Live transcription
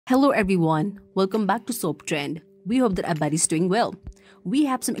Hello everyone, welcome back to Soap Trend. We hope that everybody's doing well. We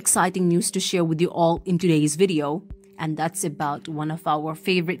have some exciting news to share with you all in today's video, and that's about one of our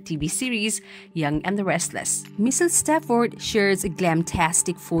favorite TV series, Young and the Restless. Michelle Stafford shares a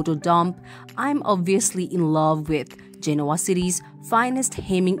glamtastic photo dump. I'm obviously in love with Genoa City's finest,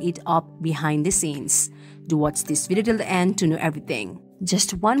 hemming it up behind the scenes. Do watch this video till the end to know everything.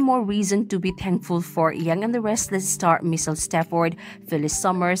 Just one more reason to be thankful for Young and the Restless star Michelle Stafford, Phyllis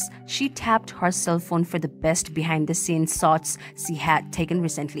Summers. She tapped her cell phone for the best behind-the-scenes shots she had taken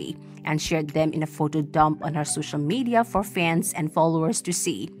recently and shared them in a photo dump on her social media for fans and followers to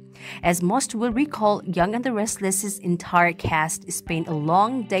see. As most will recall, Young and the Restless's entire cast spent a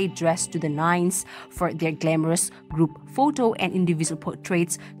long day dressed to the nines for their glamorous group photo and individual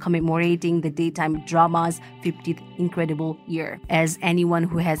portraits commemorating the daytime drama's 50th incredible year. As anyone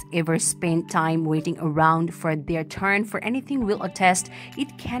who has ever spent time waiting around for their turn for anything will attest,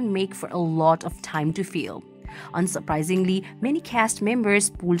 it can make for a lot of time to fill. Unsurprisingly, many cast members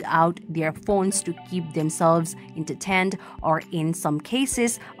pulled out their phones to keep themselves entertained, or in some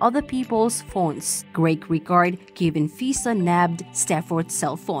cases, other people's phones. Rikaart gave Phyllis nabbed Stafford's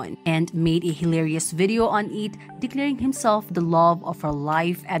cell phone and made a hilarious video on it, declaring himself the love of her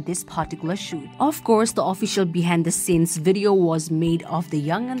life at this particular shoot. Of course, the official behind-the-scenes video was made of the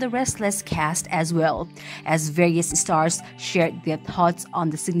Young and the Restless cast as well, as various stars shared their thoughts on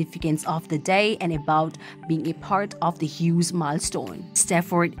the significance of the day and about being a part of the huge milestone.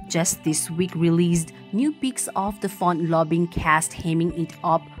 Stafford just this week released new pics of the fun-loving cast hemming it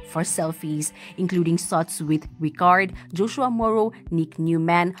up for selfies, including shots with Rikaart, Joshua Morrow, Nick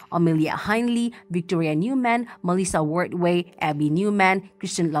Newman, Amelia Heinley, Victoria Newman, Melissa Wardway, Abby Newman,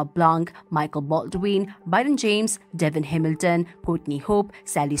 Christian LeBlanc, Michael Baldwin, Byron James, Devin Hamilton, Courtney Hope,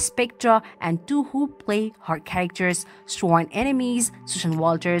 Sally Spectra, and two who play her characters, sworn enemies, Susan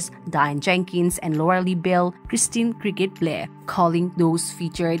Walters, Diane Jenkins, and Laura Lee Bell, Christine Cricket Blair. Calling those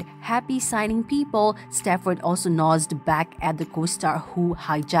featured happy signing people, Stafford also nosed back at the co-star who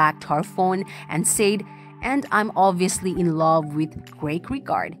hijacked her phone and said, "And I'm obviously in love with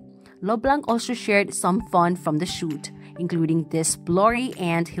Rikaart." LeBlanc also shared some fun from the shoot, including this blurry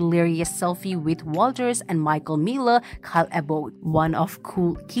and hilarious selfie with Walters and Michael Miller, Kyle Abbott, one of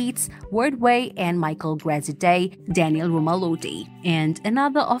Cool Keats, Wordway, and Michael Graziadei, Daniel Romalotti, and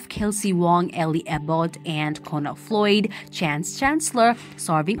another of Kelsey Wong, Ellie Abbott, and Connor Floyd, Chance Chancellor,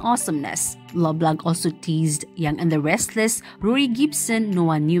 serving awesomeness. LeBlanc also teased Young and the Restless, Rory Gibson,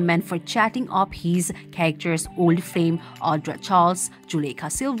 Noah Newman for chatting up his character's old flame Audra Charles,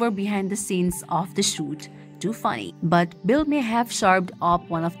 Juleka Silver behind the scenes of the shoot. Too funny. But Bill may have sharped up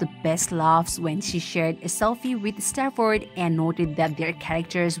one of the best laughs when she shared a selfie with Stafford and noted that their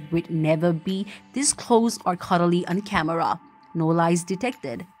characters would never be this close or cuddly on camera. No lies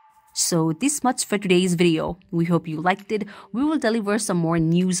detected. So this much for today's video. We hope you liked it. We will deliver some more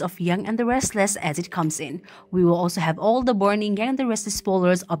news of Young and the Restless as it comes in. We will also have all the burning Young and the Restless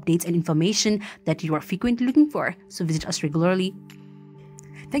spoilers, updates, and information that you are frequently looking for. So visit us regularly.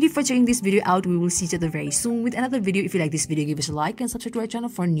 Thank you for checking this video out. We will see each other very soon with another video. If you like this video, give us a like and subscribe to our channel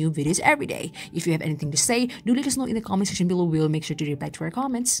for new videos every day. If you have anything to say, do let us know in the comment section below. We'll make sure to reply to our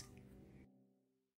comments.